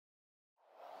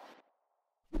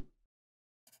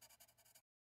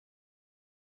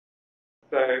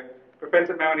So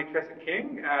Professor Melanie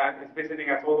Trecek-King is visiting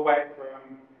us all the way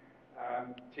from,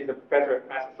 she's a professor at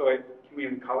Massasoit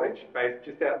Community College based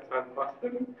just outside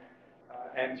Boston.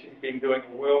 And she's been doing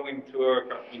a whirlwind tour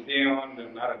across New Zealand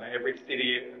and, I don't know, every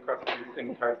city across the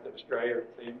eastern coast of Australia, it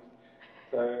seems.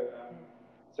 So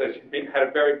she's had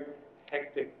a very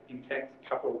hectic, intense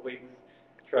couple of weeks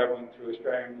traveling through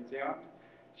Australia and New Zealand.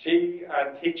 She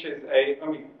teaches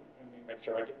let me make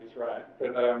sure I get this right,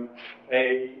 but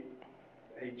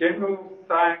a general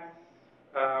science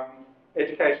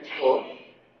education course.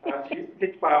 She used to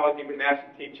teach biology, but now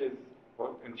she teaches,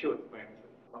 and she'll explain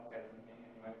this a lot better than me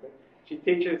anyway, but she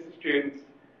teaches students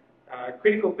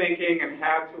critical thinking and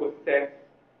how to assess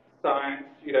science,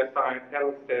 pseudoscience,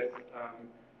 how to assess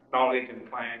knowledge and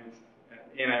claims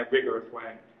in a rigorous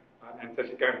way. And so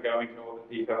she's going to go into all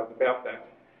the details about that.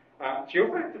 She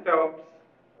also develops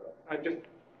just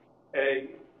a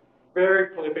very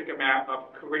prolific amount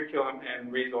of curriculum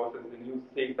and resources, and you'll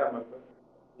see some of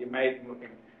the amazing looking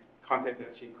content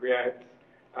that she creates,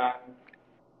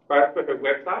 both for her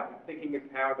website,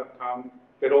 thinkingispower.com,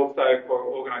 but also for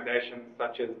organisations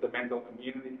such as the Mental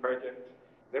Immunity Project.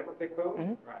 Is that what they're called?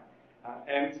 Mm-hmm. Right.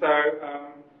 And so,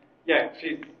 yeah,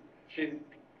 she's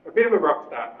a bit of a rock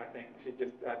star, I think. She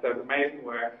just does amazing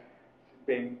work.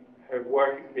 Her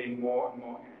work is being more and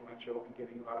more influential and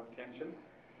getting a lot of attention.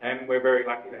 And we're very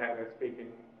lucky to have her speaking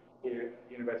here at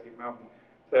the University of Melbourne.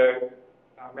 So,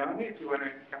 Melanie, if you want to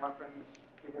come up and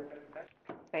give her a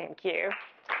presentation. Thank you.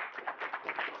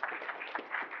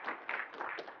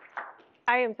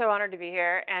 I am so honored to be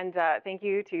here, and thank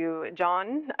you to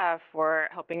John for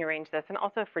helping arrange this, and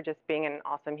also for just being an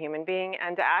awesome human being,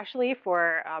 and to Ashley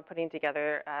for putting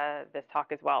together this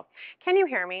talk as well. Can you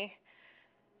hear me?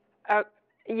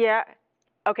 Yeah.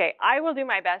 Okay, I will do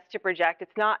my best to project.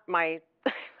 It's not my,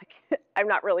 I'm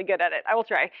not really good at it. I will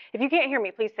try. If you can't hear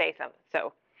me, please say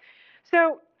so.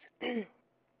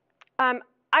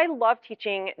 I love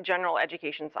teaching general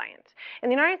education science. In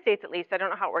the United States, at least, I don't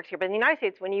know how it works here, but in the United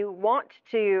States, when you want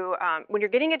to, when you're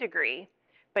getting a degree,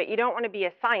 but you don't want to be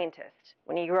a scientist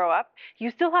when you grow up,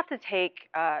 you still have to take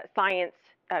science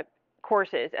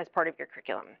courses as part of your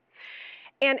curriculum.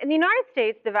 And in the United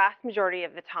States, the vast majority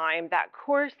of the time, that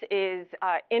course is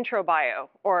intro bio,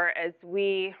 or as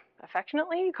we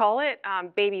affectionately call it,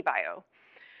 baby bio.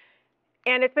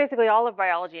 And it's basically all of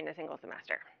biology in a single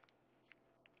semester.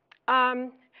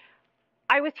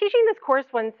 I was teaching this course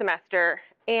one semester,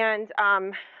 and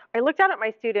I looked out at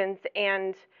my students,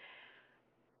 and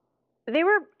they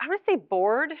were, I would say,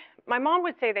 bored. My mom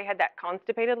would say they had that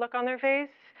constipated look on their face,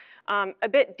 a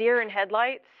bit deer in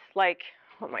headlights, like,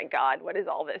 oh my God, what is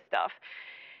all this stuff?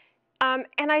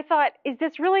 And I thought, is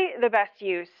this really the best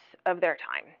use of their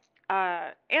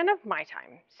time and of my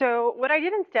time? So what I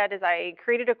did instead is I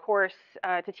created a course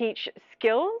to teach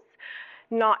skills,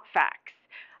 not facts.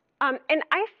 And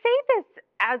I say this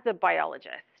as a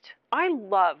biologist. I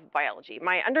love biology.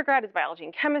 My undergrad is biology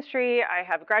and chemistry. I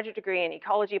have a graduate degree in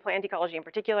ecology, plant ecology in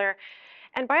particular.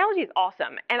 And biology is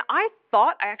awesome. And I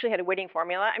thought I actually had a winning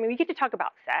formula. I mean, we get to talk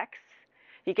about sex.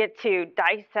 You get to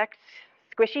dissect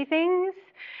squishy things.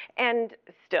 And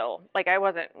still, like, I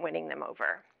wasn't winning them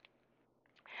over.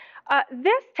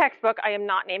 This textbook, I am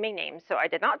not naming names, so I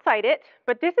did not cite it,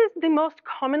 but this is the most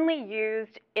commonly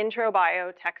used intro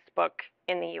bio textbook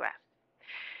in the US.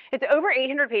 It's over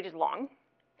 800 pages long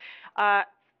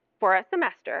for a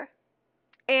semester.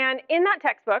 And in that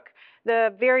textbook,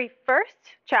 the very first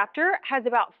chapter has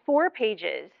about 4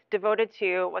 pages devoted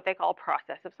to what they call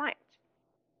process of science.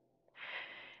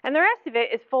 And the rest of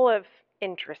it is full of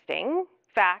interesting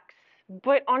facts,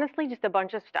 but honestly just a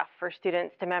bunch of stuff for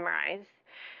students to memorize,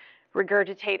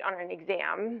 regurgitate on an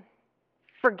exam,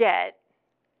 forget,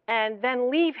 and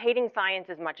then leave hating science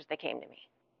as much as they came to me.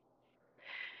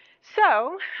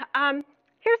 So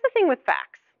here's the thing with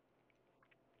facts.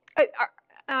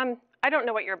 I don't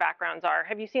know what your backgrounds are.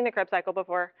 Have you seen the Krebs cycle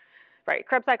before? Right,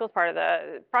 Krebs cycle is part of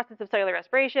the process of cellular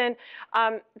respiration.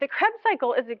 The Krebs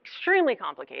cycle is extremely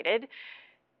complicated.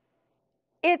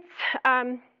 It's,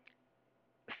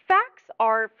 facts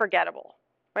are forgettable,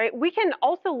 right? We can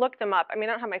also look them up. I mean,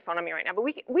 I don't have my phone on me right now, but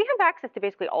we have access to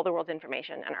basically all the world's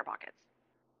information in our pockets.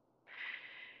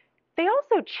 They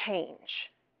also change.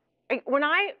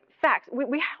 Facts,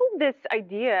 we held this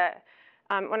idea,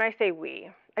 when I say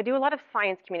we, I do a lot of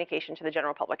science communication to the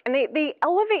general public, and they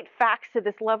elevate facts to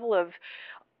this level of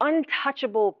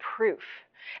untouchable proof.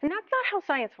 And that's not how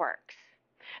science works.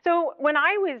 So when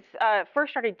I was first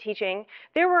started teaching,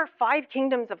 there were 5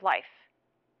 kingdoms of life.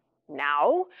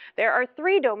 Now there are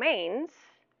 3 domains,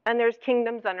 and there's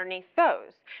kingdoms underneath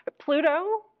those. But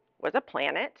Pluto was a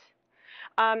planet.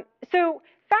 So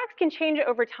facts can change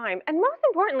over time. And most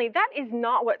importantly, that is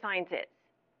not what science is.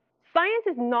 Science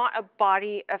is not a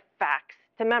body of facts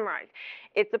to memorize.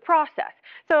 It's a process.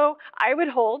 So I would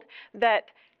hold that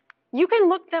you can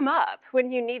look them up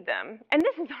when you need them. And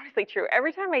this is honestly true.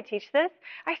 Every time I teach this,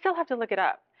 I still have to look it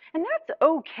up. And that's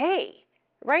okay,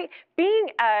 right?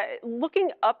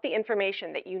 Looking up the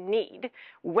information that you need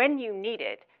when you need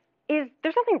it,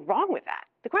 there's nothing wrong with that.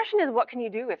 The question is, what can you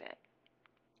do with it?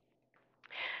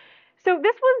 So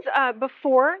this was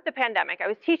before the pandemic. I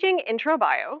was teaching intro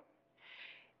bio,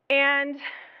 and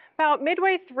about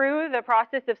midway through the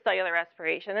process of cellular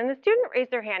respiration, and the student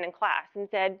raised their hand in class and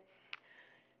said,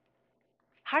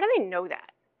 how do they know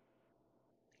that?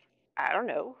 I don't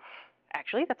know.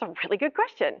 Actually, that's a really good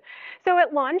question. So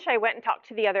at lunch, I went and talked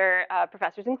to the other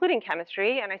professors, including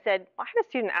chemistry, and I said, well, I had a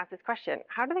student ask this question.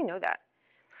 How do they know that?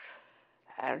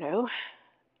 I don't know.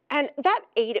 And that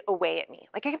ate away at me.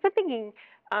 Like, I kept thinking,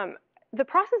 the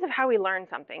process of how we learn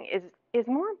something is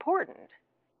more important,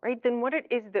 right, than what it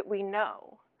is that we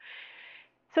know.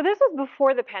 So this was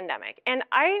before the pandemic, and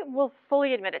I will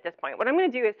fully admit at this point, what I'm going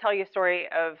to do is tell you a story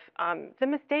of the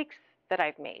mistakes that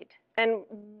I've made and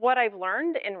what I've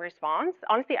learned in response.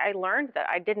 Honestly, I learned that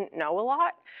I didn't know a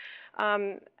lot,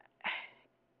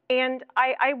 and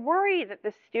I worry that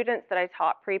the students that I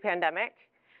taught pre-pandemic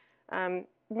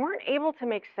weren't able to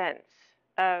make sense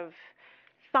of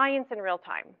science in real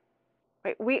time.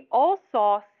 Right? We all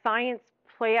saw science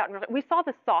play out in real time. We saw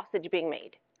the sausage being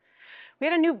made. We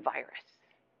had a new virus.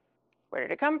 Where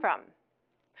did it come from?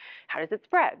 How does it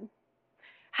spread?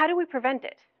 How do we prevent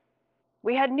it?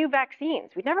 We had new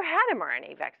vaccines. We'd never had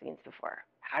mRNA vaccines before.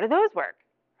 How do those work?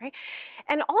 Right?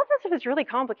 And all of this stuff is really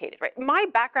complicated. Right? My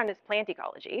background is plant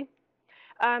ecology.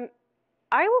 I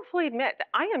will fully admit that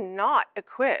I am not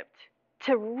equipped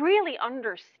to really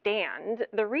understand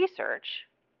the research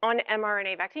on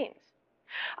mRNA vaccines.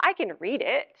 I can read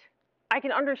it. I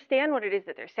can understand what it is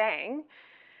that they're saying,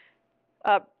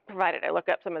 provided I look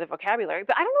up some of the vocabulary,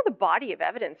 but I don't know the body of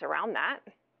evidence around that.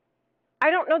 I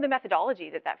don't know the methodology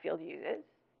that that field uses.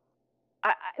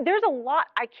 There's a lot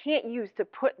I can't use to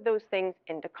put those things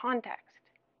into context.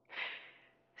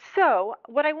 So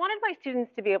what I wanted my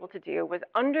students to be able to do was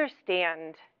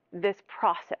understand this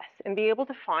process and be able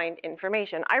to find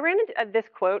information. I ran into this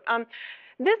quote.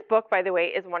 This book, by the way,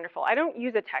 is wonderful. I don't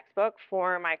use a textbook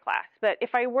for my class, but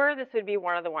if I were, this would be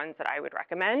one of the ones that I would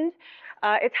recommend.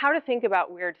 It's How to Think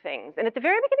About Weird Things. And at the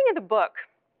very beginning of the book,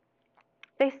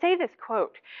 they say this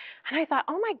quote. And I thought,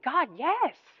 oh my God,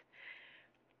 yes.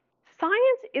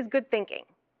 Science is good thinking.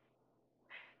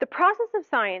 The process of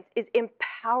science is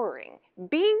empowering,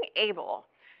 being able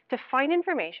to find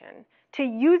information, to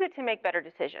use it to make better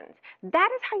decisions. That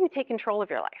is how you take control of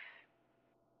your life.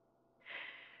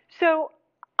 So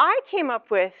I came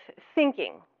up with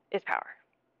thinking is power.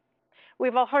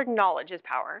 We've all heard knowledge is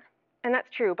power, and that's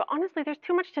true, but honestly, there's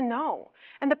too much to know.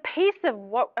 And the pace of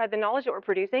the knowledge that we're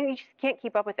producing, you just can't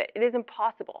keep up with it. It is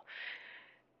impossible.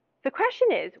 The question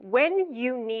is, when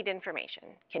you need information,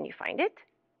 can you find it?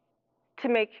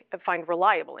 Find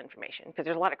reliable information, because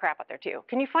there's a lot of crap out there too.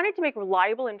 Can you find it to make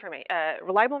reliable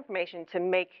information to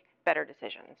make better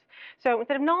decisions? So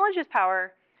instead of knowledge is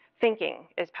power, thinking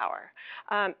is power.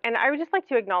 And I would just like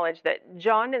to acknowledge that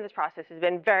John in this process has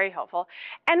been very helpful.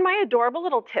 And my adorable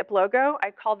little TIP logo,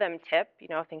 I call them TIP, you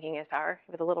know, thinking is power,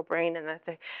 with a little brain, and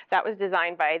that was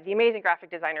designed by the amazing graphic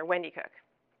designer, Wendy Cook.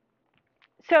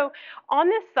 So on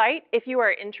this site, if you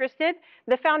are interested,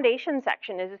 the foundation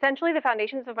section is essentially the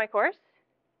foundations of my course.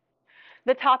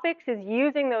 The topics is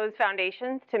using those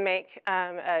foundations to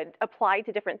apply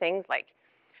to different things like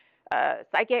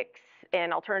psychics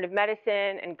and alternative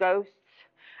medicine and ghosts.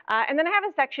 And then I have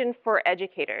a section for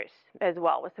educators as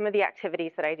well with some of the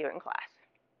activities that I do in class.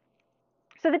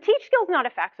 So the teach skills, not a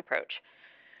facts approach.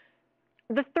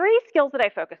 The three skills that I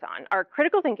focus on are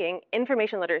critical thinking,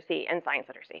 information literacy, and science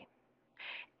literacy.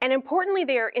 And importantly,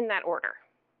 they are in that order.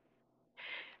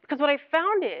 Because what I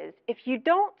found is if you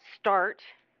don't start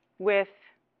with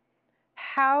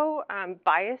how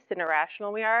biased and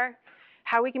irrational we are,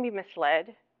 how we can be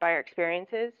misled by our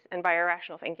experiences and by our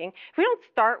rational thinking, if we don't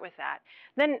start with that,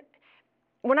 then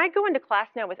when I go into class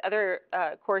now with other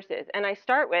courses and I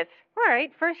start with, all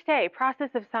right, first day, process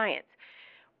of science,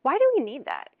 why do we need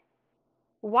that?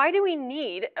 Why do we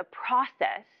need a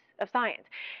process of science?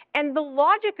 And the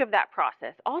logic of that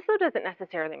process also doesn't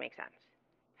necessarily make sense.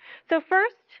 So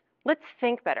first, let's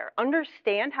think better,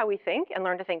 understand how we think and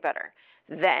learn to think better.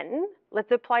 Then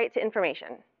let's apply it to information,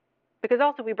 because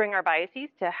also we bring our biases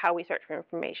to how we search for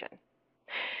information.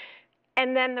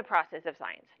 and then the process of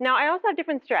science. Now, I also have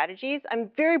different strategies. I'm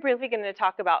very briefly going to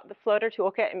talk about the floater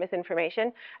toolkit and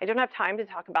misinformation. I don't have time to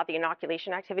talk about the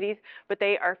inoculation activities, but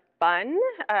they are fun.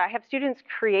 I have students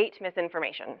create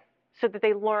misinformation so that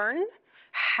they learn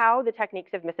how the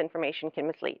techniques of misinformation can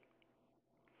mislead.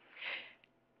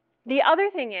 The other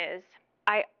thing is,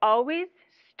 I always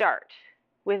start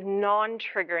with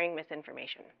non-triggering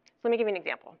misinformation. So let me give you an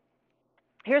example.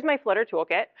 Here's my floater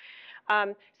toolkit.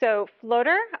 So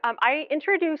floater, I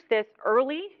introduced this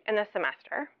early in the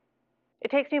semester.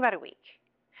 It takes me about a week.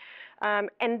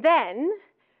 And then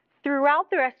throughout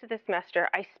the rest of the semester,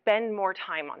 I spend more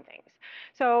time on things.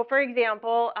 So for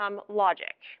example,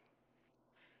 logic.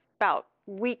 About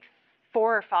week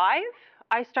 4 or 5,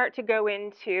 I start to go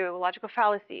into logical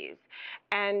fallacies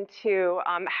and to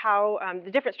how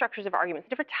the different structures of arguments,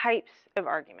 different types of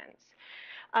arguments.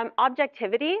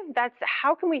 Objectivity, that's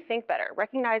how can we think better,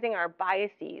 recognizing our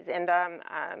biases and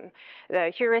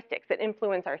the heuristics that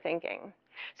influence our thinking.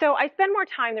 So I spend more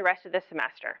time the rest of the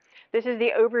semester. This is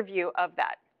the overview of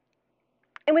that.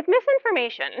 And with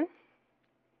misinformation,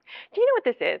 do you know what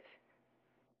this is?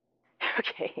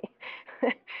 Okay.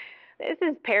 This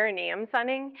is perineum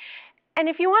sunning. And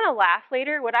if you want to laugh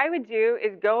later, what I would do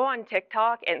is go on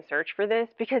TikTok and search for this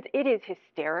because it is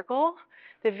hysterical.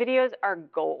 The videos are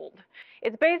gold.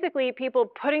 It's basically people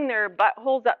putting their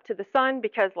buttholes up to the sun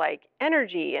because like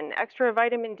energy and extra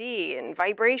vitamin D and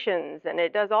vibrations, and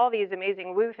it does all these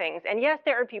amazing woo things. And yes,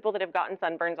 there are people that have gotten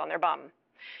sunburns on their bum.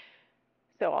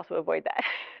 So also avoid that.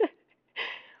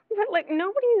 But like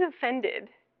nobody's offended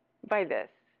by this.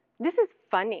 This is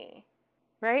funny,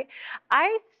 right?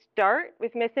 I start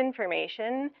with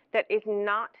misinformation that is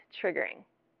not triggering.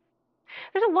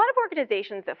 There's a lot of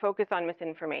organizations that focus on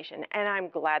misinformation, and I'm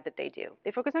glad that they do.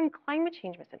 They focus on climate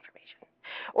change misinformation,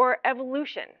 or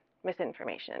evolution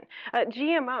misinformation,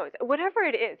 GMOs, whatever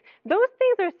it is. Those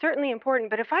things are certainly important,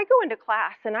 but if I go into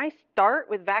class and I start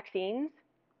with vaccines,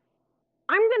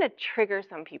 I'm going to trigger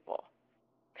some people.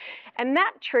 And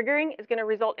that triggering is going to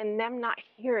result in them not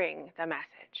hearing the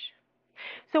message.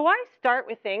 So I start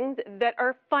with things that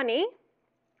are funny,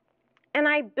 and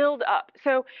I build up.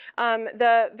 So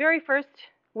the very first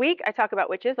week, I talk about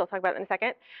witches. I'll talk about that in a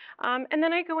second. And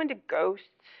then I go into ghosts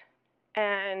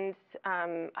and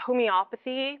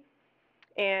homeopathy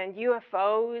and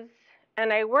UFOs.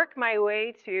 And I work my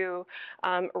way to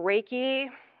Reiki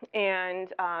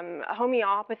and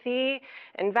homeopathy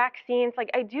and vaccines. Like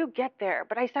I do get there,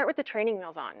 but I start with the training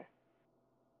wheels on.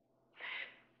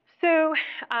 So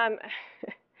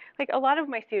like a lot of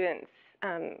my students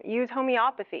use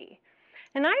homeopathy.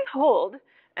 And I hold,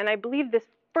 and I believe this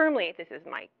firmly, this is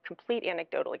my complete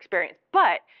anecdotal experience,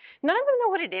 but none of them know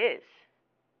what it is.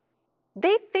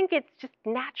 They think it's just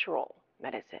natural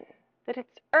medicine, that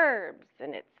it's herbs,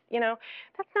 and it's, you know,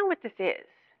 that's not what this is.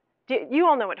 You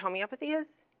all know what homeopathy is?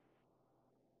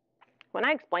 When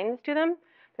I explain this to them,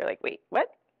 they're like, wait,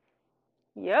 what?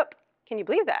 Yep, can you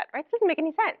believe that, right? This doesn't make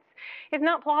any sense. It's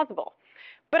not plausible.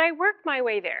 But I work my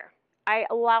way there. I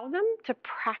allow them to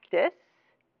practice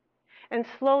and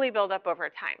slowly build up over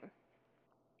time.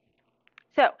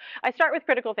 So I start with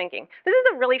critical thinking. This is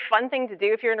a really fun thing to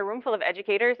do if you're in a room full of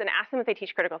educators and ask them if they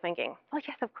teach critical thinking. Well,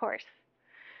 yes, of course.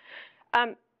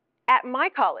 At my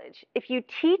college, if you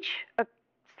teach a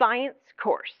science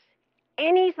course,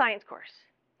 any science course,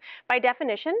 by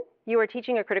definition, you are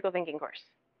teaching a critical thinking course.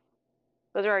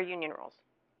 Those are our union rules.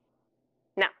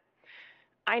 Now,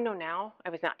 I know now I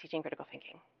was not teaching critical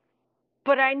thinking,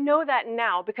 but I know that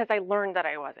now because I learned that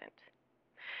I wasn't.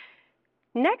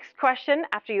 Next question,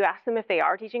 after you ask them if they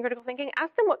are teaching critical thinking,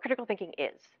 ask them what critical thinking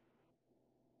is.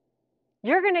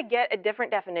 You're going to get a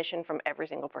different definition from every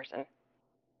single person.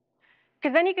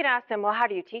 Because then you could ask them, well, how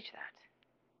do you teach that?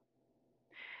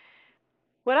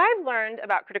 What I've learned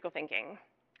about critical thinking,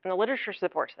 and the literature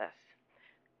supports this,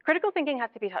 critical thinking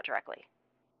has to be taught directly.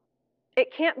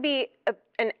 It can't be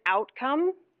an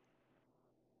outcome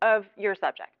of your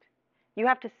subject. You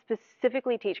have to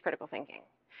specifically teach critical thinking.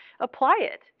 Apply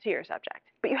it to your subject,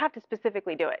 but you have to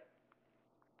specifically do it.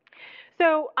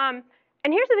 So, and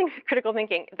here's the thing with critical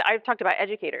thinking. I've talked about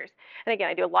educators. And again,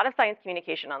 I do a lot of science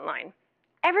communication online.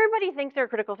 Everybody thinks they're a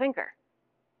critical thinker.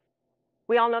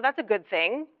 We all know that's a good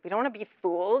thing. We don't want to be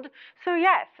fooled. So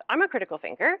yes, I'm a critical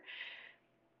thinker.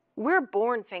 We're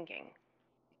born thinking,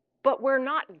 but we're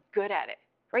not good at it,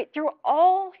 right? Through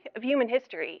all of human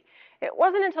history, it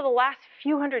wasn't until the last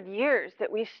few hundred years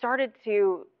that we started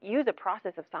to use a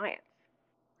process of science.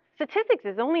 Statistics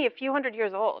is only a few hundred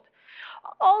years old.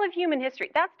 All of human history,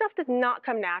 that stuff does not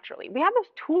come naturally. We have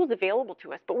those tools available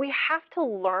to us, but we have to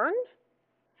learn.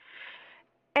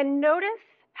 And notice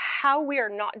how we are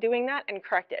not doing that and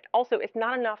correct it. Also, it's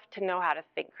not enough to know how to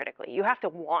think critically. You have to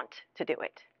want to do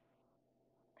it.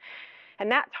 And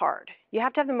that's hard. You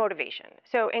have to have the motivation.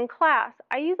 So in class,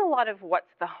 I use a lot of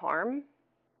what's the harm?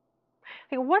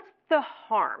 Like, what's the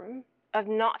harm of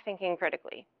not thinking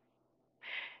critically?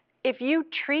 If you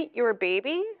treat your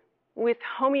baby with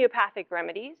homeopathic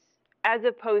remedies as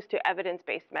opposed to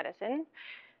evidence-based medicine,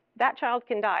 that child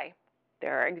can die.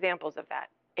 There are examples of that.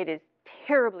 It is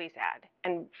terribly sad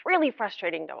and really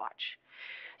frustrating to watch.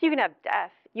 You can have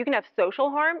death. You can have social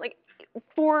harm. Like,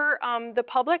 for the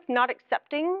public not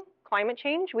accepting climate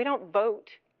change, we don't vote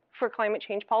for climate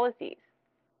change policies.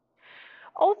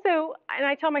 Also, and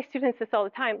I tell my students this all the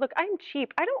time, look, I'm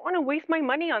cheap. I don't want to waste my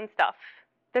money on stuff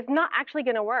that's not actually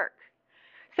going to work.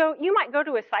 So you might go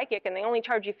to a psychic and they only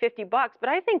charge you $50, but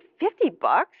I think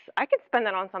 $50, I could spend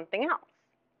that on something else.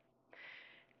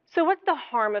 So what's the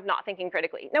harm of not thinking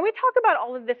critically? Now, we talk about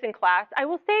all of this in class. I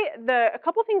will say a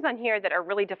couple things on here that are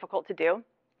really difficult to do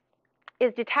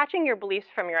is detaching your beliefs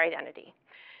from your identity.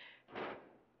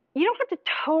 You don't have to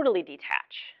totally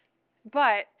detach,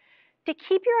 but to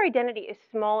keep your identity as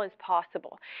small as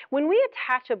possible. When we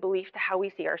attach a belief to how we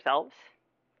see ourselves,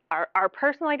 our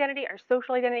personal identity, our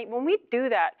social identity, when we do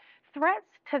that, threats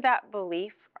to that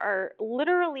belief are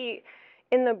literally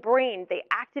in the brain. They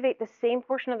activate the same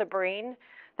portion of the brain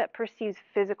that perceives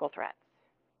physical threats.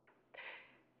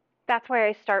 That's why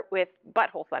I start with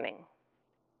butthole sunning,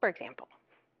 for example.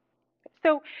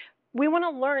 So we want to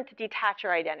learn to detach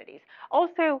our identities.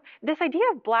 Also, this idea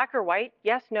of black or white,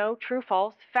 yes, no, true,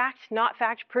 false, fact, not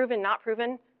fact, proven, not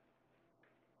proven,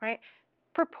 right?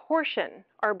 Proportion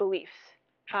our beliefs,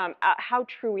 how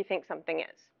true we think something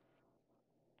is.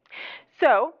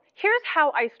 So here's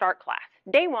how I start class.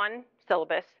 Day one,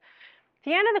 syllabus. At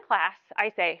the end of the class,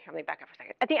 I say, let me back up for a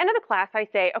second. At the end of the class, I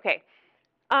say, okay,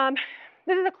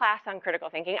 this is a class on critical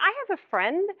thinking. I have a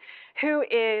friend who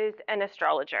is an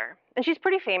astrologer, and she's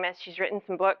pretty famous. She's written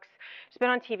some books. She's been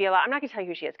on TV a lot. I'm not going to tell you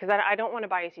who she is because I don't want to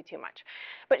bias you too much.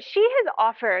 But she has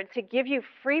offered to give you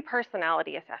free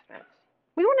personality assessments.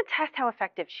 We want to test how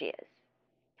effective she is.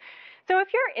 So if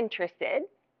you're interested,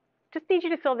 just need you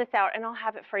to fill this out, and I'll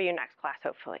have it for you next class,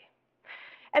 hopefully.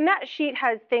 And that sheet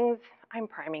has things, I'm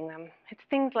priming them. It's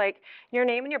things like your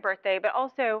name and your birthday, but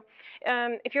also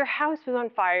if your house was on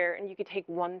fire and you could take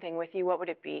one thing with you, what would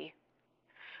it be?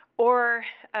 Or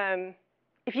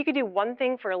if you could do one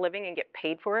thing for a living and get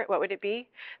paid for it, what would it be?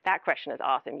 That question is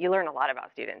awesome. You learn a lot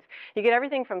about students. You get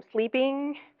everything from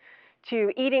sleeping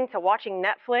to eating to watching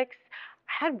Netflix.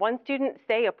 I had one student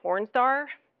say a porn star,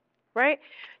 right?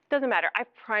 Doesn't matter.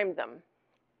 I've primed them.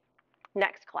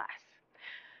 Next class.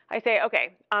 I say,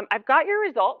 okay, I've got your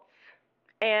results,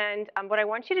 and what I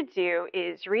want you to do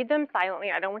is read them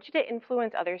silently. I don't want you to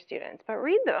influence other students, but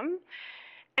read them,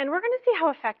 and we're going to see how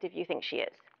effective you think she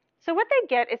is. So what they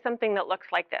get is something that looks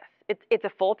like this. It's a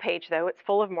full page, though. It's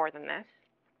full of more than this.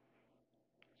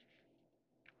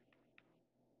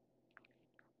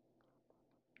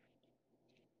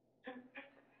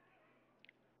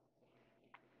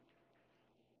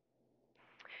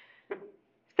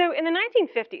 So in the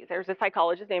 1950s, there was a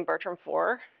psychologist named Bertram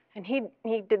Foer, and he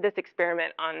did this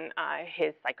experiment on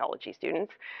his psychology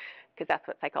students, because that's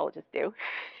what psychologists do.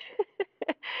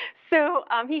 So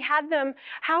he had them,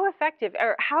 how effective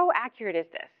or how accurate is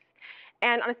this?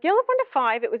 And on a scale of 1 to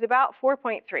 5, it was about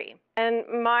 4.3.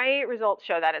 And my results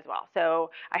show that as well. So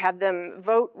I have them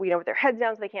vote, with their heads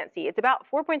down so they can't see. It's about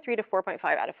 4.3 to 4.5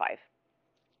 out of 5.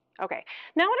 Okay,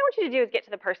 now what I want you to do is get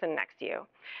to the person next to you.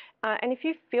 And if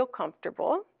you feel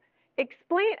comfortable,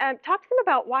 talk to them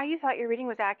about why you thought your reading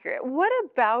was accurate. What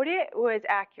about it was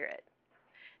accurate?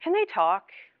 And they talk,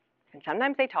 and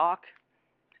sometimes they talk,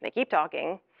 and they keep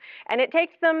talking, and it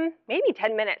takes them maybe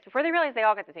 10 minutes before they realize they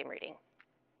all got the same reading.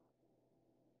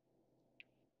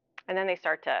 And then they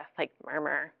start to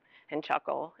murmur and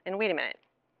chuckle, and wait a minute,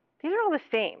 these are all the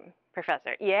same,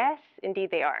 Professor. Yes,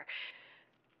 indeed they are.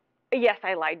 Yes,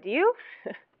 I lied to you.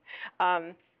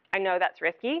 I know that's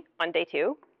risky on day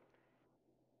 2,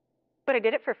 but I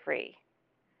did it for free.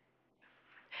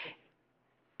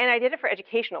 And I did it for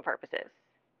educational purposes.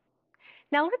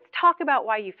 Now let's talk about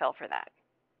why you fell for that.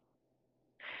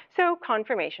 So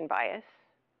confirmation bias.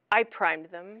 I primed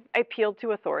them. I appealed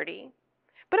to authority.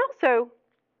 But also,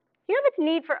 you have a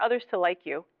need for others to like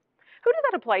you. Who does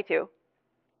that apply to?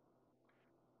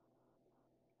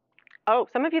 Oh,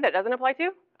 some of you that doesn't apply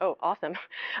to? Oh, awesome.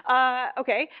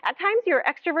 Okay, at times you're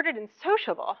extroverted and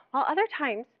sociable, while other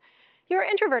times you're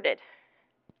introverted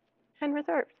and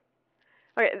reserved.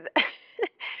 Okay,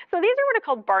 so these are what are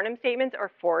called Barnum statements or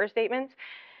Foer statements.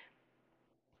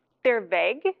 They're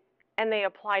vague, and they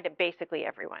apply to basically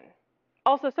everyone.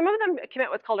 Also, some of them commit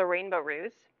what's called a rainbow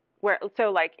ruse, where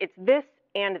so like it's this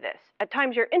and this. At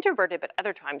times you're introverted, but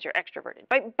other times you're extroverted.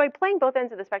 By playing both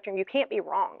ends of the spectrum, you can't be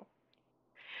wrong.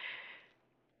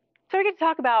 So we get to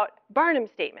talk about Barnum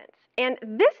statements. And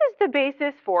this is the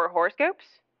basis for horoscopes,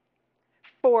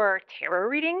 for tarot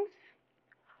readings,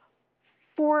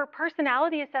 for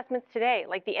personality assessments today,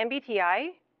 like the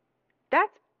MBTI.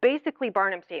 That's basically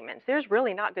Barnum statements. There's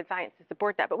really not good science to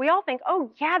support that. But we all think,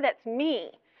 oh, yeah, that's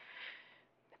me,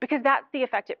 because that's the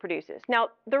effect it produces. Now,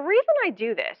 the reason I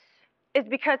do this is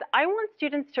because I want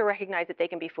students to recognize that they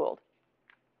can be fooled.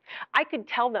 I could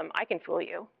tell them, I can fool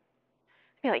you.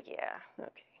 I'd be like, yeah,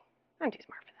 okay, I'm too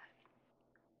smart for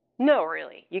that. No,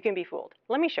 really, you can be fooled.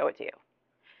 Let me show it to you.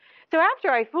 So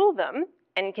after I fool them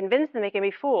and convince them they can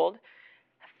be fooled,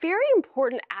 a very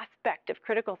important aspect of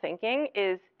critical thinking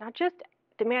is not just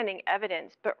demanding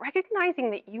evidence, but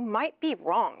recognizing that you might be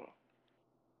wrong.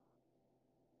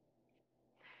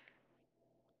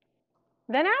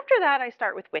 Then after that, I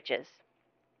start with witches.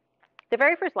 The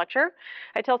very first lecture,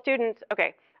 I tell students,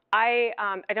 okay, I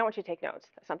don't want you to take notes.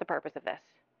 That's not the purpose of this.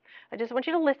 I just want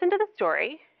you to listen to the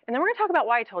story, and then we're going to talk about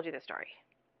why I told you the story.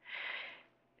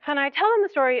 And I tell them the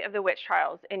story of the witch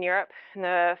trials in Europe in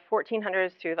the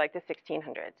 1400s through like the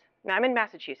 1600s. Now, I'm in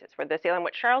Massachusetts, where the Salem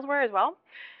witch trials were as well.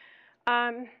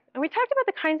 And we talked about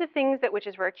the kinds of things that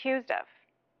witches were accused of,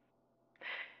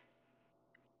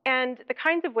 and the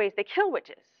kinds of ways they kill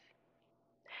witches.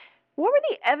 What were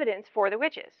the evidence for the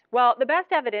witches? Well, the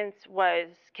best evidence was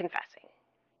confessing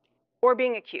or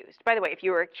being accused. By the way, if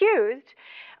you were accused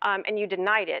and you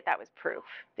denied it, that was proof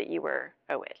that you were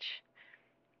a witch.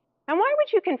 And why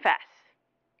would you confess?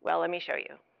 Well, let me show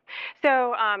you.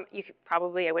 So you could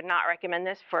probably, I would not recommend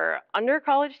this for under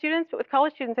college students, but with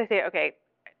college students, I say, okay,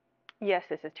 yes,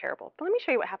 this is terrible, but let me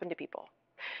show you what happened to people.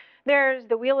 There's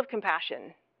the wheel of compassion.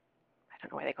 I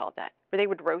don't know why they call it that, where they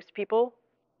would roast people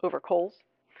over coals.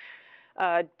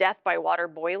 Death by water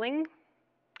boiling.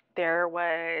 There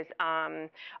was,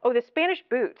 the Spanish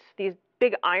boots, these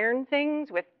big iron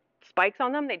things with spikes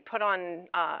on them. They'd put on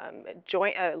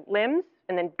limbs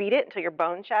and then beat it until your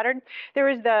bone shattered. There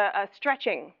was the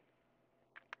stretching.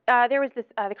 There was this,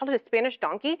 they called it a Spanish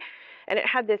donkey, and it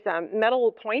had this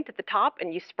metal point at the top,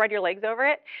 and you spread your legs over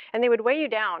it, and they would weigh you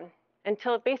down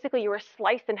until basically you were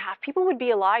sliced in half. People would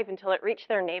be alive until it reached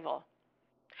their navel.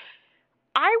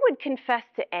 I would confess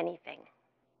to anything,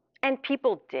 and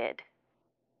people did.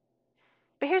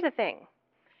 But here's the thing.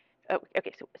 Oh,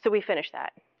 okay, so we finished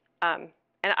that.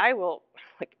 And I will,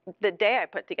 like, the day I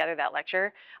put together that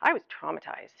lecture, I was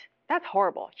traumatized. That's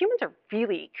horrible. Humans are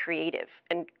really creative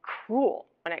and cruel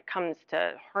when it comes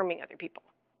to harming other people.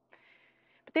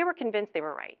 But they were convinced they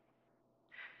were right.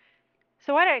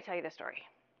 So why did I tell you this story?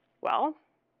 Well,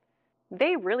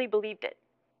 they really believed it.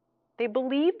 They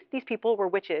believed these people were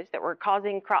witches that were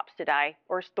causing crops to die,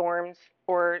 or storms,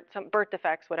 or some birth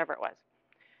defects, whatever it was.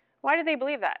 Why did they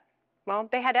believe that? Well,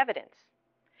 they had evidence.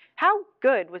 How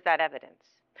good was that evidence?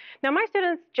 Now, my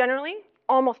students generally,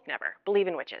 almost never, believe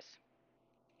in witches.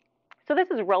 So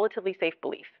this is a relatively safe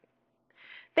belief.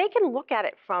 They can look at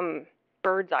it from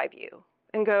bird's eye view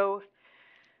and go,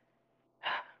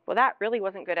 well, that really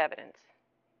wasn't good evidence.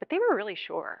 But they were really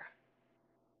sure.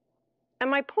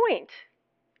 And my point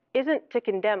isn't to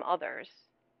condemn others,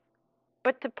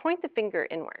 but to point the finger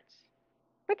inwards.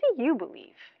 What do you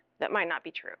believe that might not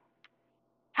be true?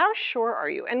 How sure are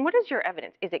you? And what is your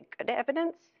evidence? Is it good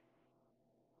evidence?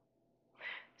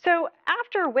 So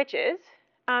after witches,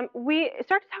 we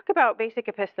start to talk about basic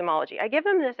epistemology. I give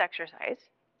them this exercise.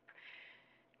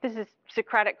 This is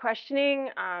Socratic questioning.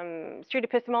 Street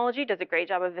epistemology does a great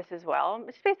job of this as well.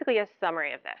 It's basically a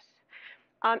summary of this.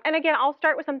 And again, I'll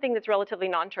start with something that's relatively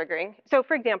non-triggering. So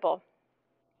for example,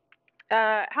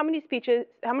 how many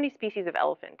species of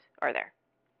elephant are there?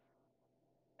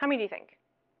 How many do you think?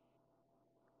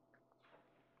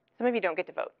 Some of you don't get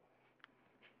to vote.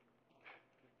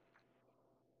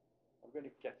 I'm going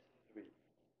to guess 3.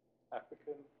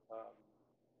 African,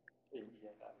 Indian,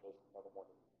 and there's another one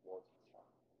in Wales.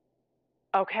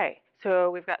 Okay, so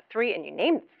we've got 3, and you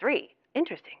named 3.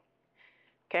 Interesting.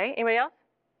 Okay, anybody else?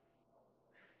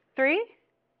 3?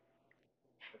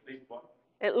 At least 1.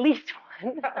 At least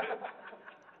 1.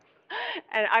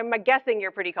 And I'm guessing you're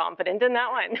pretty confident in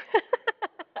that one.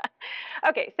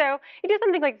 Okay, so you do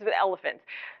something like this with elephants.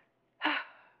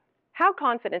 How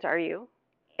confident are you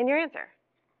in your answer?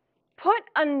 Put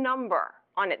a number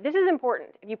on it. This is important.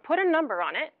 If you put a number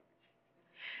on it,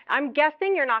 I'm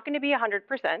guessing you're not going to be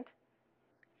 100%.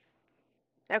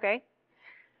 Okay?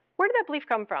 Where did that belief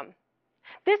come from?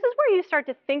 This is where you start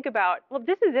to think about, well,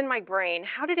 this is in my brain.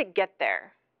 How did it get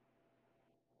there?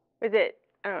 Is it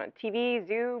I don't know, TV,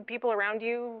 zoo, people around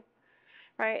you,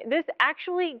 right? This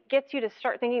actually gets you to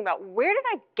start thinking about, where did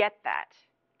I get that?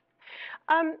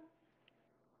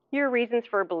 Your reasons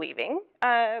for believing.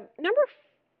 Number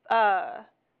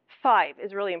 5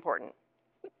 is really important.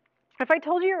 If I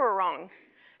told you were wrong,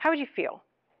 how would you feel?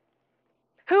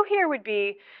 Who here would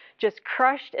be just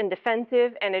crushed and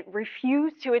defensive and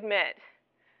refuse to admit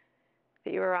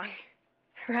that you were wrong,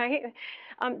 right?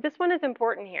 This one is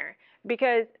important here,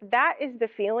 because that is the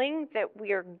feeling that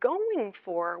we are going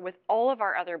for with all of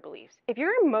our other beliefs. If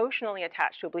you're emotionally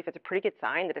attached to a belief, it's a pretty good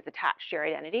sign that it's attached to your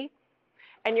identity,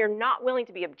 and you're not willing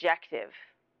to be objective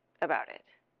about it.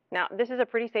 Now, this is a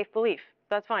pretty safe belief.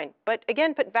 That's fine. But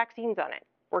again, put vaccines on it.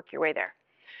 Work your way there.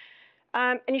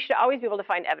 And you should always be able to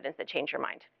find evidence that changed your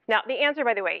mind. Now, the answer,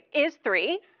 by the way, is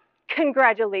 3.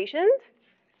 Congratulations.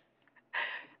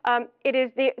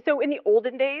 So in the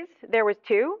olden days, there was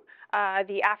 2,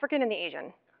 the African and the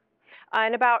Asian.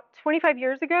 And about 25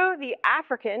 years ago, the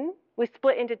African was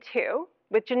split into 2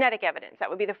 with genetic evidence. That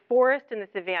would be the forest and the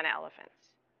savanna elephants.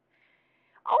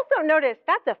 Also notice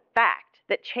that's a fact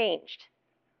that changed.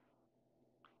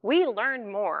 We learned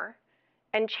more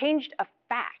and changed a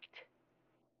fact.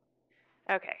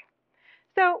 Okay,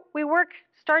 so we work,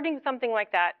 starting something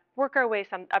like that, work our way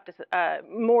up to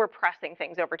more pressing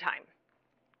things over time.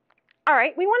 All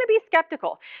right, we want to be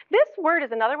skeptical. This word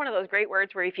is another one of those great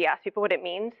words where if you ask people what it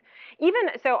means, even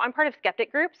so, I'm part of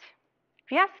skeptic groups.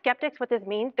 If you ask skeptics what this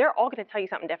means, they're all going to tell you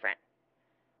something different.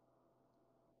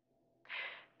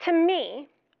 To me,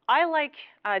 I like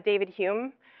David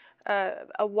Hume.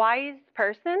 A wise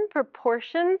person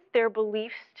proportions their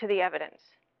beliefs to the evidence.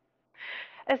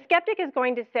 A skeptic is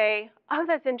going to say, oh,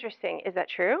 that's interesting. Is that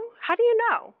true? How do you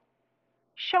know?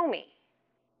 Show me.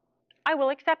 I will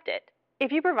accept it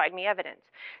if you provide me evidence.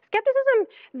 Skepticism,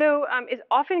 though, is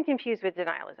often confused with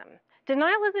denialism.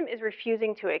 Denialism is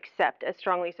refusing to accept a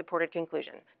strongly supported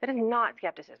conclusion. That is not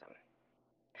skepticism.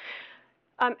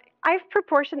 I've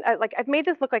made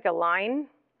this look like a line,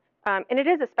 and it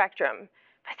is a spectrum.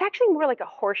 But it's actually more like a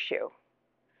horseshoe.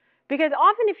 Because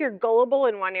often if you're gullible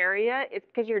in one area, it's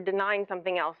because you're denying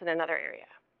something else in another area.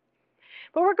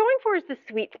 What we're going for is the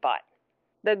sweet spot,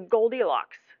 the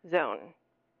Goldilocks zone.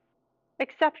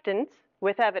 Acceptance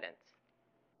with evidence.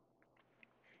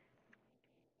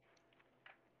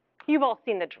 You've all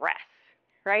seen the dress,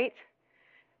 right?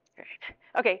 Great.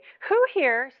 Okay, who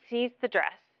here sees the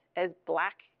dress as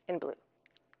black and blue?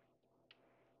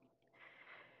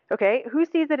 Okay, who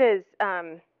sees it as,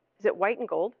 is it white and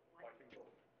gold?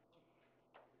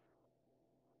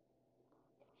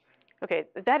 Okay,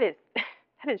 that is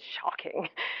shocking.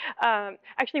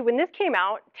 Actually, when this came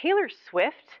out, Taylor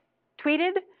Swift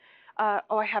tweeted,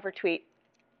 oh, I have her tweet.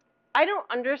 I don't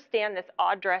understand this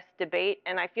odd dress debate,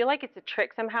 and I feel like it's a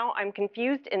trick somehow. I'm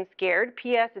confused and scared.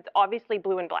 P.S. It's obviously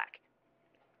blue and black.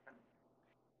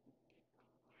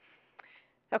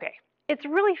 Okay, it's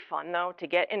really fun, though, to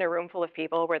get in a room full of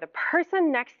people where the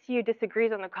person next to you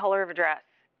disagrees on the color of a dress.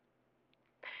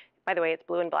 By the way, it's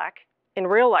blue and black. In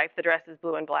real life, the dress is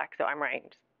blue and black, so I'm right.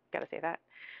 Just gotta say that.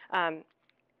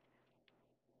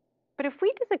 But if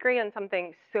we disagree on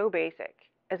something so basic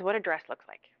as what a dress looks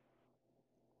like,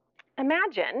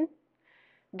 imagine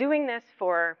doing this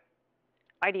for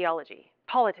ideology,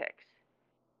 politics,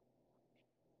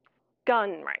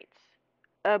 gun rights,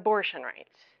 abortion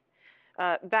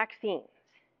rights, vaccines.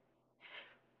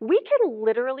 We can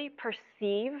literally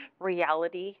perceive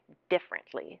reality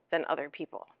differently than other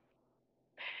people.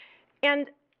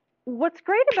 And what's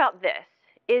great about this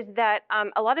is that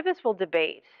a lot of us will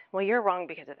debate, well, you're wrong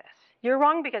because of this. You're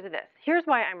wrong because of this. Here's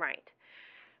why I'm right.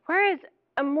 Whereas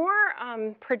a more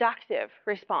productive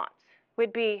response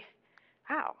would be,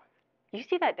 wow, you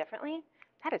see that differently?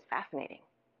 That is fascinating.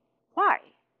 Why?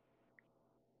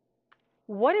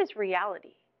 What is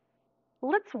reality?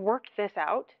 Let's work this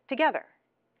out together.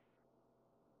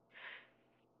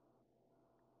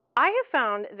 I have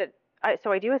found that,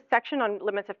 so I do a section on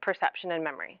limits of perception and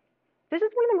memory. This is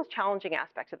one of the most challenging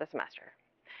aspects of the semester,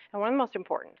 and one of the most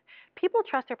important. People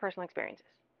trust their personal experiences.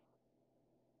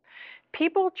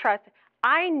 People trust,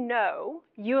 I know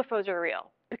UFOs are real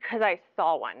because I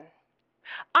saw one.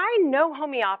 I know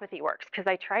homeopathy works because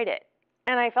I tried it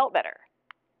and I felt better.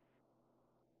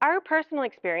 Our personal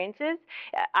experiences,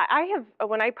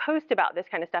 when I post about this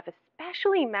kind of stuff,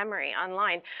 especially memory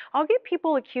online, I'll get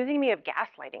people accusing me of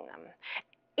gaslighting them.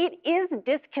 It is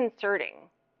disconcerting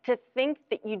to think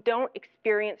that you don't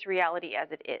experience reality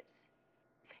as it is.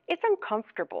 It's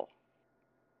uncomfortable.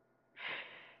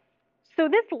 So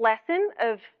this lesson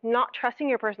of not trusting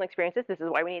your personal experiences, this is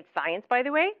why we need science, by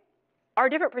the way. Our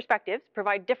different perspectives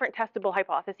provide different testable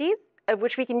hypotheses of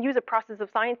which we can use a process of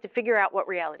science to figure out what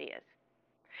reality is.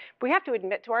 But we have to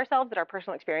admit to ourselves that our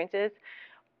personal experiences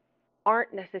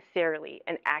aren't necessarily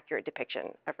an accurate depiction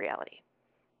of reality.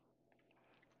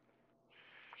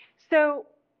 So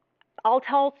I'll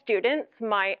tell students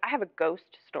I have a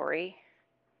ghost story.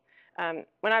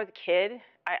 When I was a kid,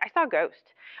 I saw a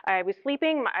ghost. I was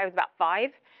sleeping, I was about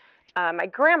 5. My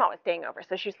grandma was staying over,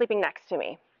 so she was sleeping next to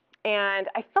me. And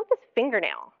I felt this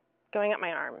fingernail going up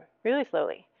my arm really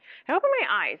slowly. I opened my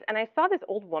eyes and I saw this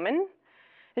old woman,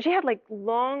 and she had like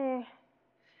long,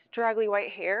 straggly white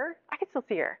hair. I could still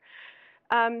see her.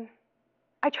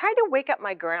 I tried to wake up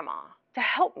my grandma to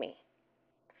help me.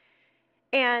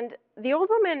 And the old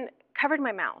woman covered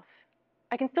my mouth.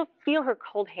 I can still feel her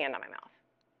cold hand on my mouth.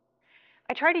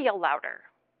 I tried to yell louder.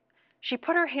 She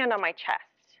put her hand on my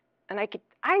chest, and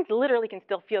I literally can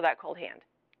still feel that cold hand.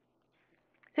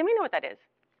 Does anybody know what that is?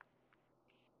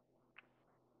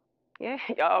 Yeah?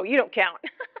 Oh, you don't count.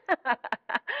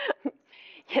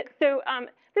 Yeah, so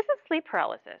this is sleep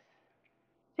paralysis.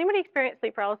 Does anybody experience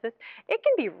sleep paralysis? It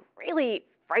can be really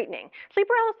frightening. Sleep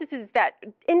paralysis is that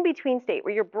in-between state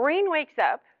where your brain wakes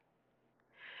up,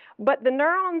 but the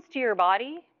neurons to your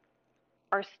body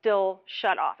are still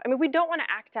shut off. I mean, we don't want to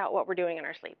act out what we're doing in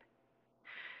our sleep.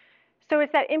 So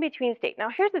it's that in-between state. Now,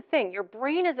 here's the thing. Your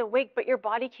brain is awake, but your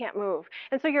body can't move.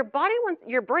 And so your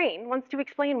brain wants to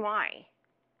explain why.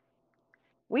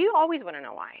 We always want to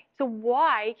know why. So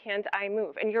why can't I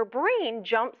move? And your brain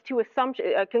jumps to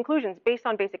conclusions based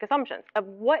on basic assumptions of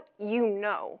what you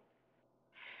know.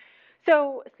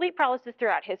 So sleep paralysis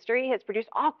throughout history has produced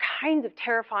all kinds of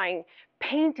terrifying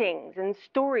paintings and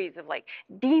stories of like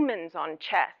demons on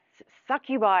chests,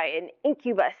 succubi and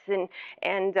incubus and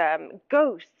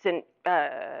ghosts and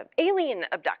alien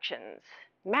abductions,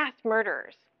 mass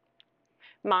murders.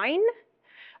 Mine,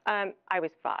 I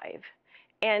was 5.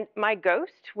 And my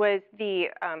ghost was the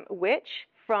witch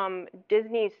from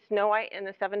Disney's Snow White and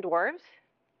the 7 Dwarfs.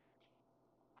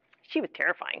 She was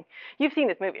terrifying. You've seen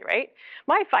this movie, right?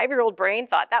 My 5-year-old brain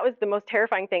thought that was the most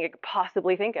terrifying thing it could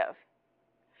possibly think of.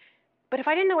 But if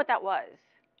I didn't know what that was,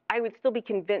 I would still be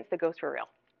convinced the ghosts were real.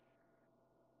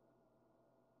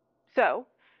 So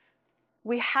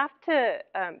we have to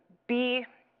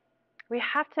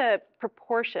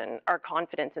proportion our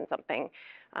confidence in something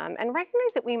and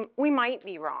recognize that we might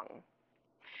be wrong.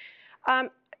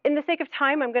 In the sake of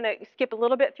time, I'm going to skip a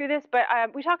little bit through this, but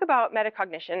we talk about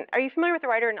metacognition. Are you familiar with the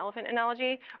rider and elephant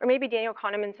analogy? Or maybe Daniel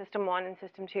Kahneman's System 1 and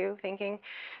System 2 thinking?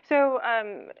 So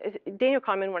Daniel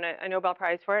Kahneman won a Nobel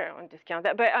Prize for it. I don't want to discount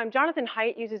that. But Jonathan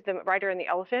Haidt uses the rider and the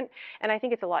elephant, and I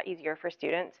think it's a lot easier for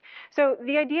students. So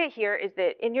the idea here is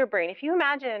that in your brain, if you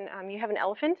imagine you have an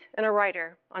elephant and a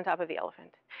rider on top of the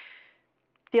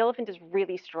elephant is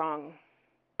really strong.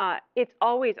 It's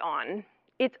always on.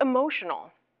 It's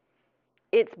emotional.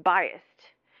 It's biased.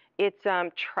 It's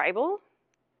tribal.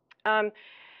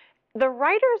 The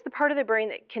rider is the part of the brain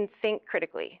that can think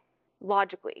critically,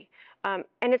 logically, and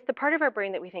it's the part of our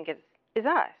brain that we think is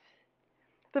us.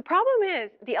 The problem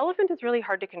is the elephant is really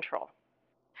hard to control.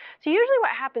 So usually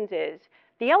what happens is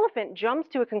the elephant jumps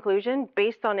to a conclusion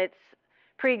based on its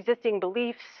pre-existing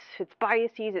beliefs, its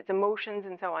biases, its emotions,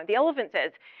 and so on. The elephant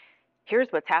says, here's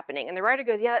what's happening. And the rider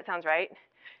goes, yeah, that sounds right.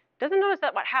 Doesn't notice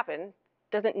that what happened,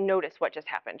 doesn't notice what just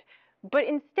happened, but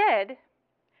instead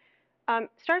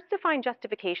starts to find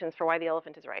justifications for why the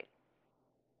elephant is right.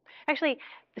 Actually,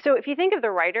 so if you think of the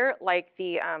rider like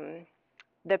the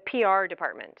PR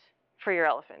department for your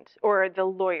elephant or the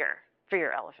lawyer for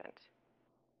your elephant,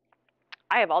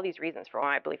 I have all these reasons for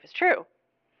why my belief is true.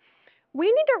 We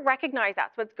need to recognize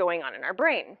that's what's going on in our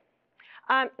brain.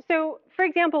 So for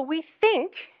example, we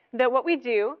think that what we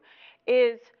do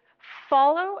is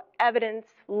follow evidence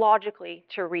logically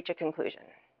to reach a conclusion.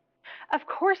 Of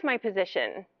course my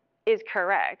position is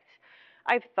correct.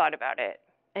 I've thought about it,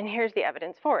 and here's the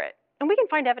evidence for it. And we can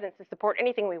find evidence to support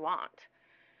anything we want.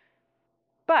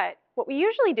 But what we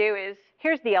usually do is,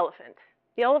 here's the elephant.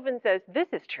 The elephant says, this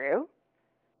is true.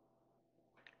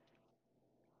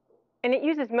 And it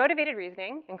uses motivated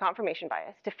reasoning and confirmation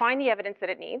bias to find the evidence that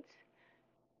it needs,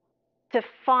 to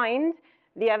find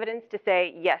the evidence to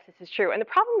say, yes, this is true. And the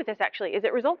problem with this actually is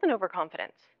it results in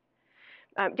overconfidence.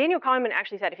 Daniel Kahneman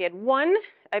actually said if you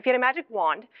had a magic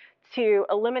wand to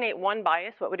eliminate one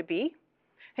bias, what would it be?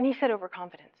 And he said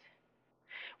overconfidence.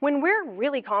 When we're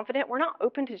really confident, we're not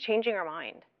open to changing our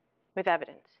mind with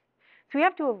evidence. So we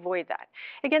have to avoid that.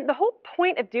 Again, the whole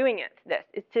point of doing this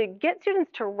is to get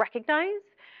students to recognize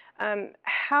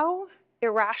how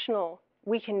irrational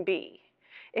we can be.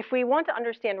 If we want to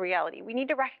understand reality, we need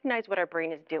to recognize what our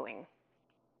brain is doing.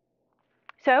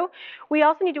 So we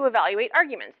also need to evaluate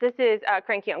arguments. This is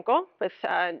Cranky Uncle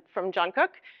from John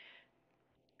Cook.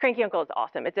 Cranky Uncle is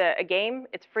awesome. It's a game.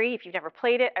 It's free. If you've never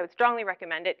played it, I would strongly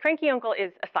recommend it. Cranky Uncle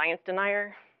is a science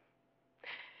denier.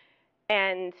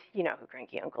 And you know who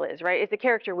Cranky Uncle is, right? It's a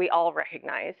character we all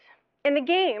recognize. In the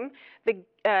game,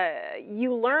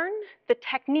 you learn the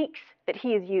techniques that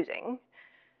he is using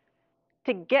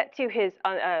to get to his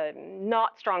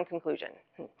not strong conclusion.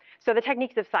 So the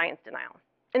techniques of science denial.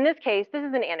 In this case, this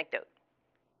is an anecdote.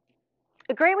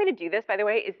 A great way to do this, by the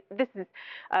way, is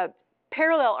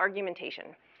parallel argumentation.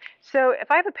 So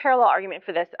if I have a parallel argument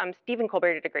for this, Stephen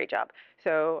Colbert did a great job.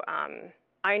 So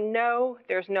I know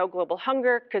there's no global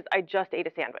hunger because I just ate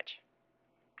a sandwich.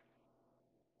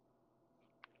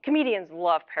 Comedians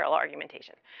love parallel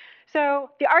argumentation. So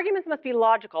the arguments must be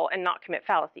logical and not commit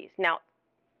fallacies. Now,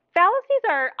 fallacies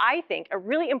are, I think, a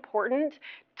really important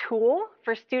tool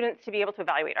for students to be able to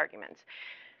evaluate arguments.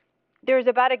 There's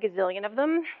about a gazillion of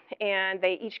them, and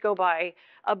they each go by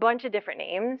a bunch of different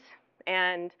names.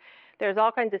 And there's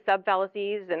all kinds of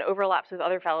sub-fallacies and overlaps with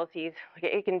other fallacies.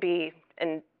 It can be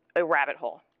a rabbit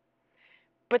hole.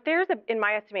 But there's, in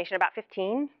my estimation, about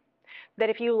 15 that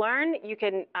if you learn, you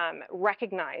can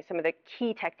recognize some of the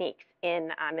key techniques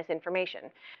in misinformation.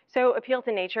 So appeal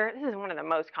to nature, this is one of the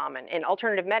most common. In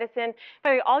alternative medicine,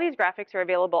 by the way, all these graphics are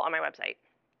available on my website.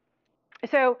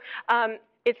 So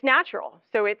it's natural,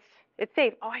 so it's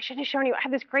safe. Oh, I should have shown you. I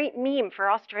have this great meme for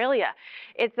Australia.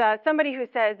 It's somebody who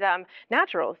says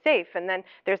natural, safe, and then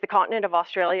there's the continent of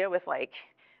Australia with like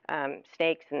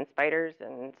snakes and spiders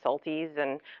and salties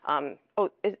and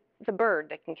the bird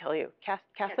that can kill you,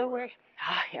 cassowary.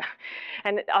 Ah, yeah.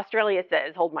 And Australia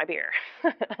says, "Hold my beer."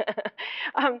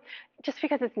 Just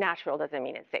because it's natural doesn't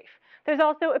mean it's safe. There's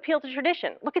also appeal to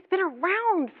tradition. Look, it's been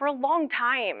around for a long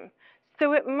time,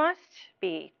 so it must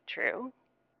be true.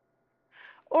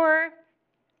 Or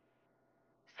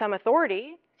some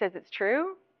authority says it's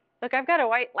true. Look, I've got a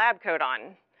white lab coat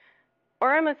on.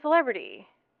 Or I'm a celebrity,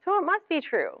 so it must be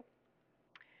true.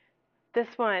 This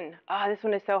one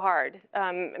is so hard.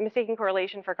 Mistaking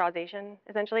correlation for causation,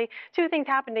 essentially. Two things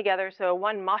happen together, so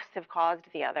one must have caused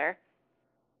the other.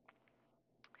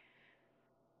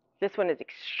 This one is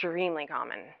extremely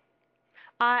common.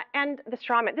 And the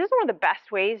straw man. This is one of the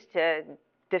best ways to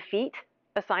defeat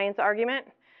a science argument,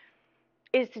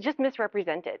 is to just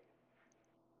misrepresent it.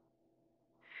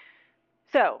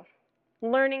 So,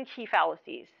 learning key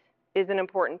fallacies is an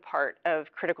important part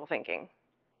of critical thinking.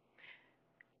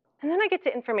 And then I get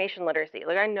to information literacy.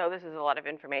 Like, I know this is a lot of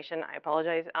information, I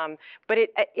apologize, but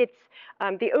it's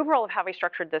the overall of how I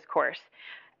structured this course.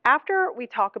 After we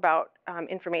talk about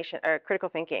critical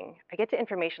thinking, I get to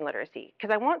information literacy,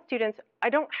 because I want students,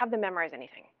 I don't have them memorize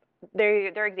anything.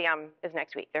 Their exam is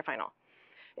next week, their final.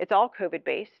 It's all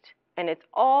COVID-based, and it's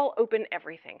all open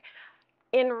everything.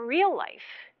 In real life,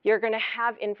 you're going to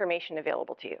have information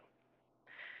available to you.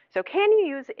 So can you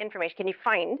use information, can you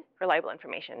find reliable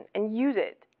information and use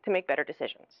it to make better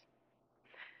decisions?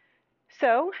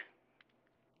 So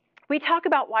we talk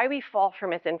about why we fall for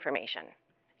misinformation.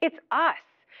 It's us.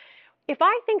 If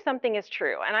I think something is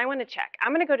true and I want to check,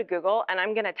 I'm going to go to Google and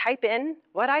I'm going to type in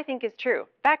what I think is true.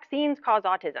 Vaccines cause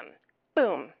autism.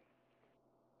 Boom.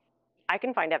 I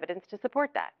can find evidence to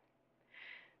support that.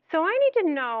 So I need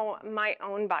to know my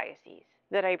own biases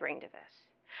that I bring to this.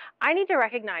 I need to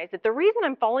recognize that the reason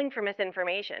I'm falling for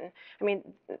misinformation, I mean,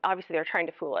 obviously they're trying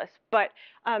to fool us, but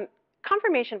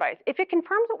confirmation bias, if it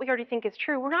confirms what we already think is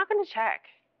true, we're not going to check.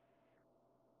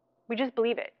 We just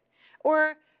believe it.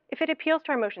 Or if it appeals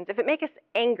to our emotions, if it makes us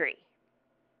angry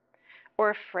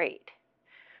or afraid,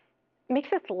 it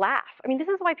makes us laugh. I mean, this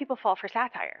is why people fall for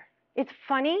satire. It's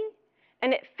funny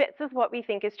and it fits with what we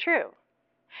think is true.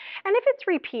 And if it's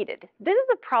repeated, this is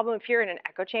a problem if you're in an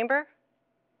echo chamber,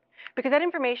 because that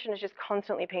information is just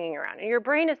constantly pinging around. And your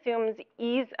brain assumes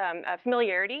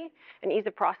familiarity and ease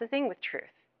of processing with truth.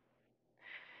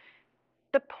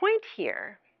 The point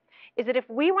here is that if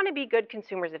we want to be good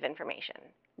consumers of information,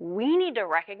 we need to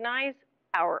recognize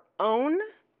our own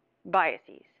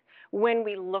biases when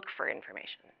we look for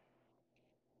information.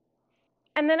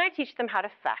 And then I teach them how to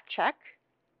fact check,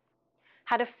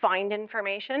 how to find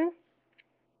information.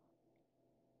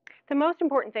 The most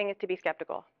important thing is to be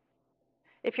skeptical.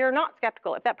 If you're not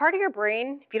skeptical, if that part of your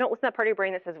brain, if you don't listen to that part of your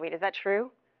brain that says, wait, is that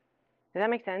true? Does that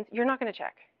make sense? You're not going to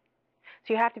check.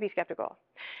 So you have to be skeptical.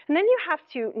 And then you have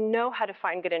to know how to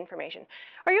find good information.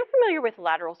 Are you familiar with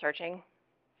lateral searching?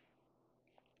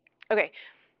 Okay.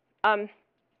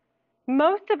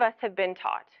 Most of us have been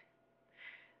taught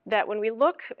that when we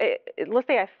look, let's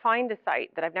say I find a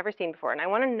site that I've never seen before and I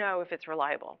want to know if it's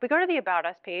reliable. We go to the About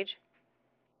Us page.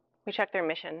 We check their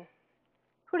mission.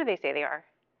 Who do they say they are?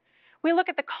 We look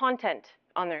at the content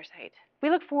on their site. We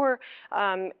look for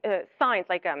signs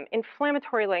like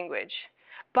inflammatory language,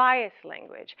 bias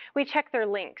language. We check their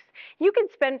links. You can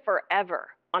spend forever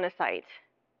on a site.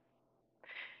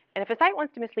 And if a site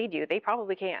wants to mislead you, they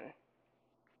probably can.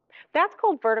 That's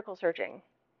called vertical searching.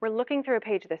 We're looking through a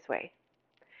page this way.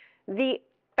 The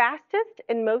fastest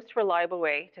and most reliable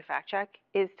way to fact check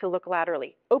is to look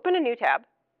laterally. Open a new tab,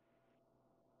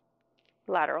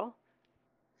 lateral,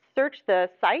 search the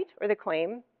site or the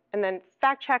claim, and then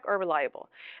fact check or reliable.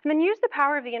 And then use the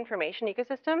power of the information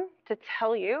ecosystem to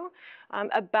tell you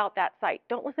about that site.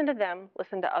 Don't listen to them,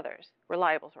 listen to others,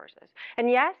 reliable sources. And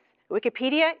yes,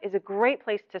 Wikipedia is a great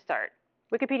place to start.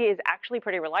 Wikipedia is actually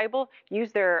pretty reliable.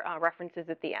 Use their references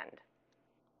at the end.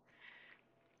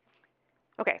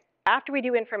 Okay, after we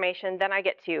do information, then I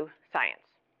get to science.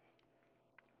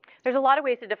 There's a lot of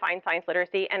ways to define science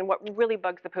literacy, and what really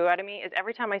bugs the poo out of me is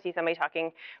every time I see somebody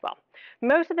talking, well,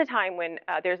 most of the time when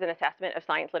there's an assessment of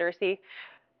science literacy,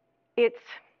 it's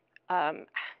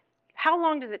how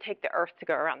long does it take the Earth to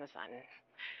go around the sun?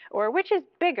 Or which is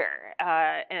bigger,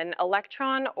 an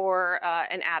electron or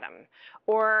an atom?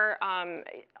 Or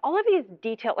all of these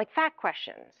detailed, like fact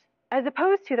questions, as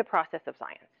opposed to the process of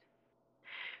science.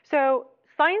 So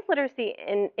science literacy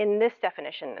in this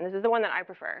definition, and this is the one that I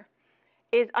prefer,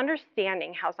 is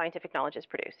understanding how scientific knowledge is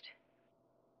produced.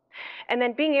 And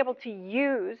then being able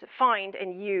to find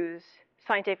and use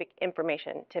scientific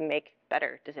information to make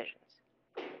better decisions.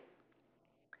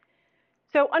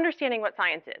 So understanding what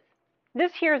science is.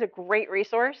 This here is a great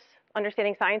resource,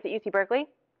 Understanding Science at UC Berkeley.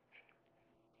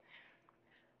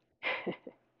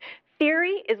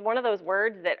 Theory is one of those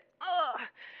words that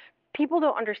people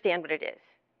don't understand what it is.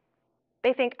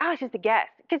 They think, oh, it's just a guess.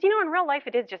 Because, in real life,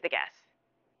 it is just a guess.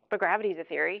 But gravity is a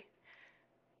theory.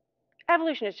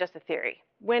 Evolution is just a theory.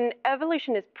 When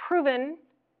evolution is proven,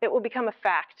 it will become a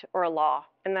fact or a law,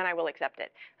 and then I will accept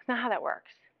it. That's not how that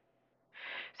works.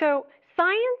 So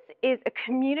science is a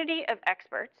community of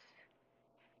experts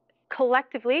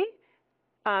collectively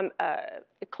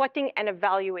collecting and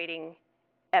evaluating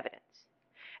evidence.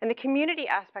 And the community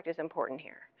aspect is important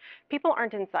here. People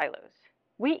aren't in silos.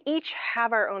 We each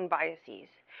have our own biases.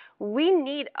 We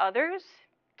need others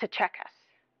to check us.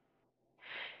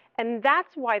 And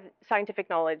that's why scientific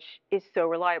knowledge is so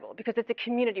reliable, because it's a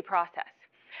community process.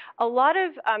 A lot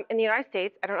of, in the United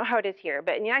States, I don't know how it is here,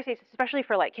 but in the United States, especially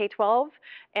for like K-12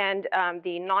 and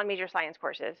the non-major science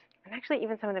courses, and actually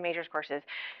even some of the majors courses,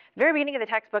 very beginning of the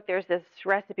textbook, there's this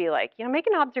recipe like, make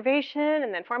an observation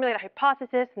and then formulate a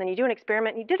hypothesis, and then you do an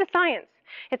experiment, and you did a science.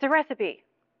 It's a recipe.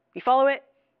 You follow it,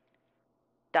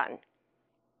 done.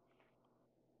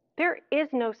 There is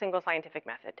no single scientific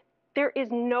method. There is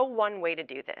no one way to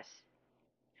do this.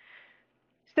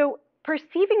 So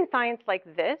perceiving science like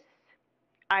this,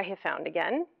 I have found,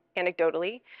 again,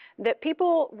 anecdotally, that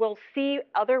people will see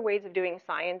other ways of doing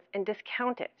science and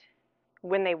discount it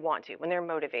when they want to, when they're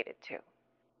motivated to.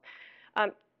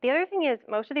 The other thing is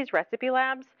most of these recipe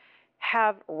labs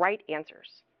have right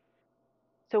answers.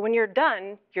 So when you're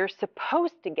done, you're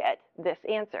supposed to get this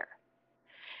answer.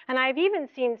 And I've even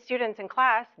seen students in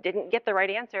class didn't get the right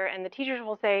answer, and the teachers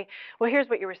will say, well, here's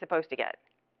what you were supposed to get.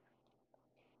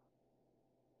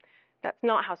 That's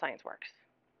not how science works.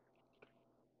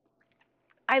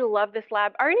 I love this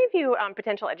lab. Are any of you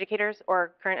potential educators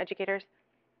or current educators?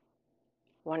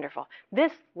 Wonderful.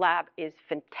 This lab is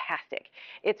fantastic.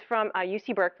 It's from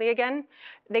UC Berkeley again.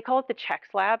 They call it the Checks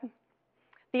Lab.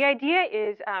 The idea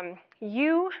is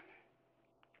you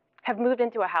have moved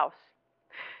into a house,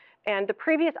 and the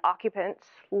previous occupants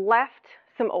left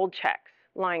some old checks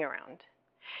lying around.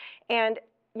 And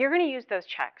you're going to use those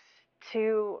checks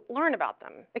to learn about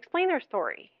them, explain their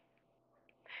story.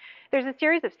 There's a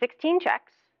series of 16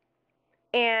 checks,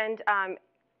 and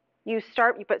you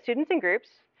put students in groups,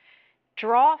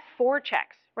 draw 4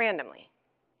 checks randomly,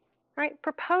 right?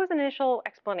 Propose an initial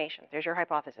explanation. There's your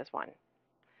hypothesis 1.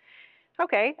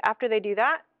 Okay, after they do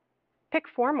that, pick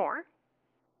 4 more,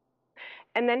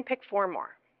 and then pick 4 more.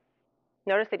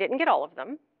 Notice they didn't get all of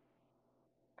them.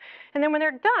 And then when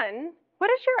they're done, what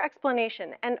is your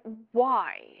explanation and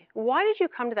why? Why did you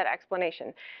come to that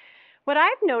explanation? What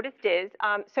I've noticed is,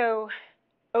 so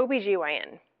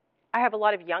OBGYN, I have a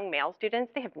lot of young male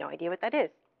students, they have no idea what that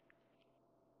is.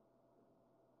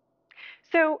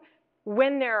 So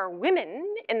when there are women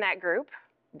in that group,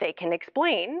 they can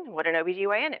explain what an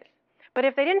OBGYN is. But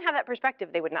if they didn't have that perspective,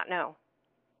 they would not know.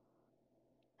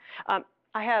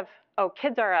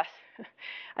 Kids R Us.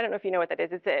 I don't know if you know what that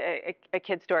is. It's a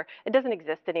kid store. It doesn't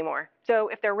exist anymore. So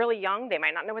if they're really young, they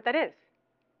might not know what that is.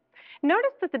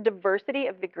 Notice that the diversity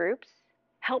of the groups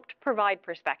helped provide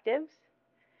perspectives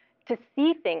to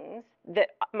see things that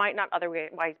might not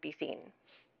otherwise be seen.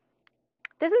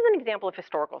 This is an example of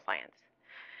historical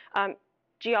science.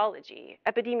 Geology,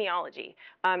 epidemiology.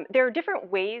 There are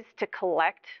different ways to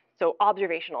collect, so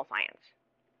observational science.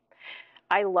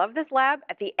 I love this lab.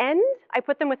 At the end, I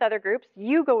put them with other groups.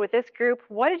 You go with this group.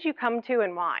 What did you come to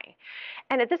and why?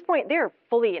 And at this point, they're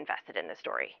fully invested in the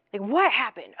story. Like, what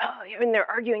happened? Oh, and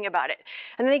they're arguing about it.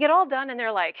 And then they get all done and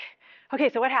they're like, okay,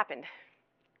 so what happened?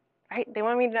 Right? They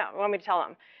want me to know, want me to tell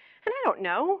them. And I don't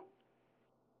know.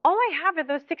 All I have are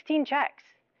those 16 checks.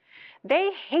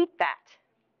 They hate that.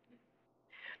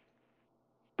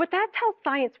 But that's how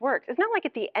science works. It's not like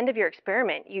at the end of your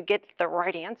experiment, you get the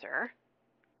right answer.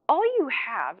 All you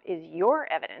have is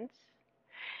your evidence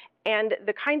and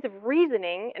the kinds of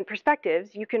reasoning and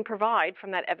perspectives you can provide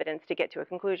from that evidence to get to a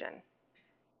conclusion.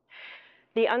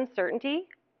 The uncertainty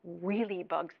really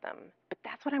bugs them, but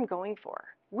that's what I'm going for.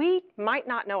 We might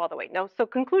not know all the way. No, so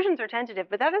conclusions are tentative,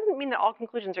 but that doesn't mean that all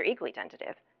conclusions are equally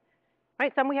tentative,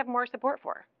 right? Some we have more support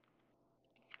for.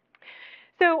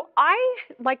 So I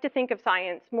like to think of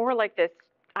science more like this.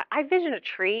 I vision a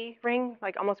tree ring,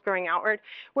 like almost growing outward,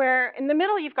 where in the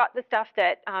middle you've got the stuff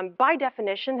that by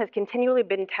definition has continually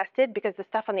been tested because the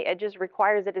stuff on the edges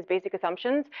requires it as basic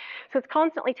assumptions. So it's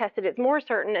constantly tested, it's more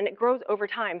certain, and it grows over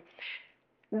time.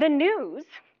 The news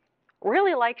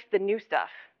really likes the new stuff.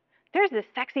 There's this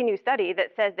sexy new study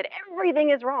that says that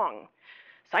everything is wrong.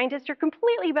 Scientists are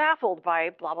completely baffled by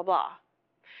blah, blah, blah.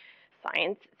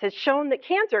 Science has shown that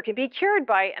cancer can be cured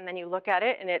by, and then you look at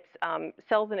it and it's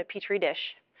cells in a petri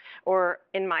dish or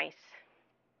in mice.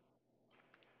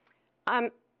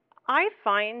 I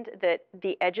find that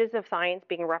the edges of science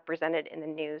being represented in the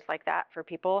news like that for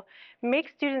people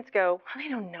makes students go, well, they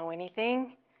don't know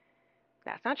anything.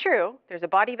 That's not true. There's a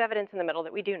body of evidence in the middle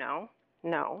that we do know.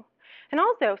 No. And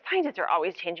also, scientists are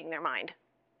always changing their mind.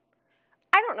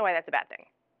 I don't know why that's a bad thing.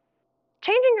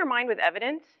 Changing your mind with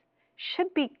evidence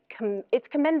should be, it's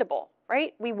commendable,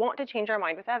 right? We want to change our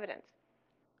mind with evidence.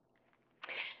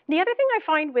 The other thing I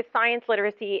find with science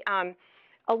literacy,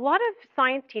 a lot of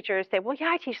science teachers say, well,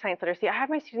 yeah, I teach science literacy. I have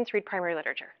my students read primary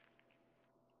literature.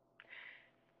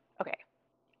 Okay.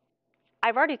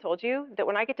 I've already told you that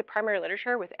when I get to primary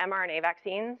literature with mRNA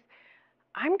vaccines,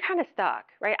 I'm kind of stuck,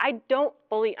 right? I don't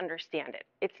fully understand it.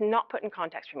 It's not put in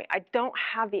context for me. I don't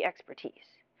have the expertise.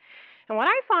 And what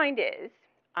I find is,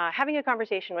 having a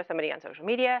conversation with somebody on social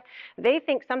media, they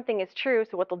think something is true,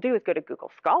 so what they'll do is go to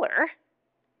Google Scholar,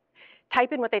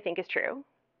 type in what they think is true,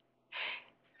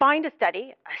 find a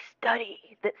study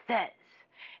that says,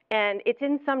 and it's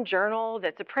in some journal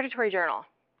that's a predatory journal,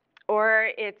 or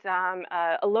it's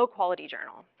a low-quality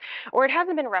journal, or it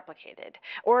hasn't been replicated,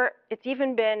 or it's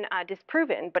even been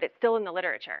disproven, but it's still in the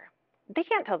literature. They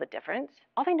can't tell the difference.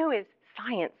 All they know is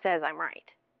science says I'm right.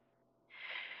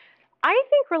 I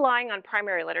think relying on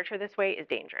primary literature this way is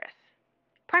dangerous.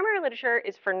 Primary literature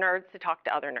is for nerds to talk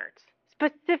to other nerds.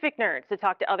 Specific nerds to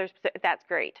talk to others, that's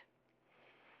great.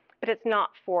 But it's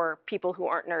not for people who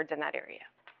aren't nerds in that area.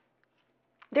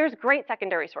 There's great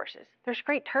secondary sources. There's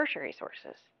great tertiary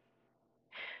sources.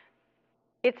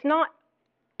 It's not,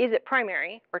 is it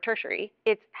primary or tertiary?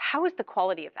 It's how is the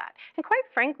quality of that? And quite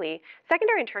frankly,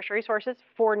 secondary and tertiary sources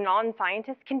for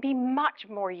non-scientists can be much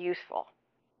more useful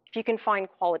if you can find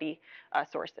quality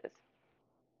sources.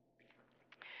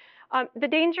 The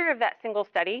danger of that single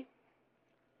study.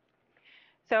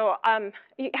 So have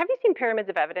you seen pyramids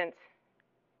of evidence?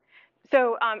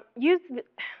 So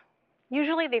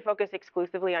usually they focus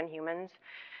exclusively on humans,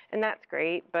 and that's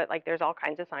great, but like there's all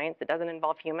kinds of science that doesn't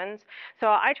involve humans. So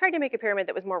I tried to make a pyramid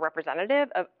that was more representative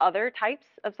of other types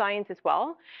of science as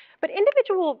well. But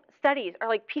individual studies are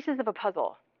like pieces of a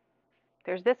puzzle.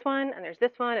 There's this one, and there's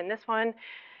this one, and this one.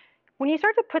 When you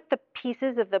start to put the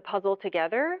pieces of the puzzle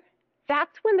together,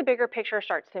 that's when the bigger picture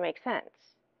starts to make sense.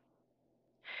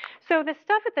 So the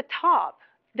stuff at the top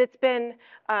that's been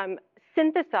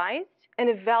synthesized and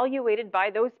evaluated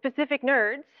by those specific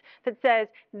nerds that says,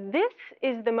 this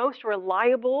is the most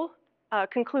reliable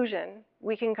conclusion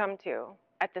we can come to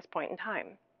at this point in time.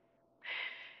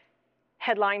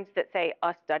 Headlines that say,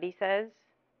 a study says,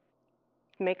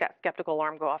 make that skeptical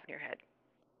alarm go off in your head.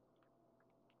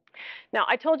 Now,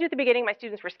 I told you at the beginning my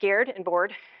students were scared and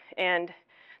bored, and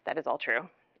that is all true.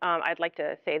 I'd like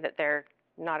to say that they're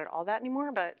not at all that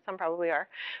anymore, but some probably are.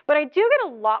 But I do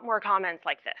get a lot more comments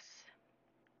like this.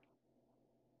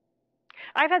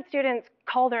 I've had students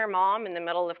call their mom in the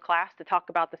middle of class to talk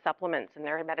about the supplements in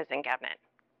their medicine cabinet.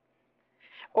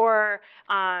 Or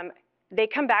they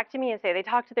come back to me and say they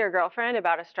talked to their girlfriend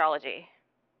about astrology.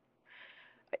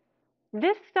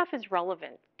 This stuff is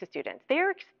relevant to students. They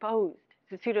are exposed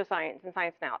to pseudoscience and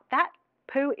science now. That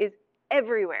Poo is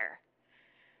everywhere.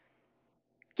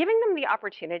 Giving them the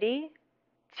opportunity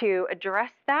to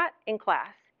address that in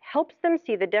class helps them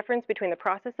see the difference between the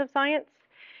process of science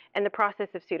and the process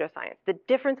of pseudoscience, the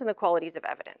difference in the qualities of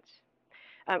evidence.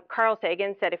 Carl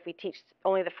Sagan said if we teach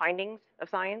only the findings of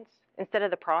science instead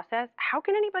of the process, how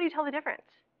can anybody tell the difference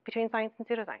between science and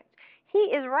pseudoscience? He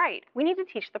is right. We need to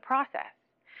teach the process.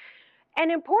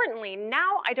 And importantly,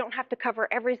 now I don't have to cover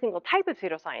every single type of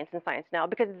pseudoscience in Science Now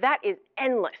because that is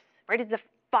endless, right? It's a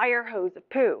fire hose of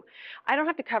poo. I don't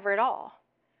have to cover it all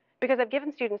because I've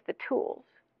given students the tools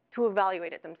to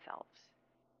evaluate it themselves.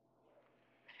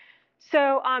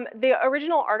 So the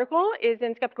original article is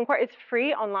in Skeptical Inquirer. It's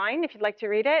free online if you'd like to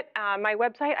read it. My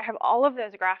website, I have all of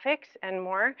those graphics and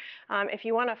more. If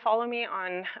you want to follow me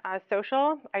on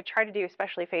social, I try to do,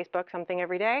 especially Facebook, something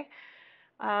every day.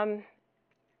 And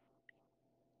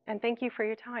thank you for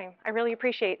your time. I really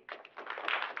appreciate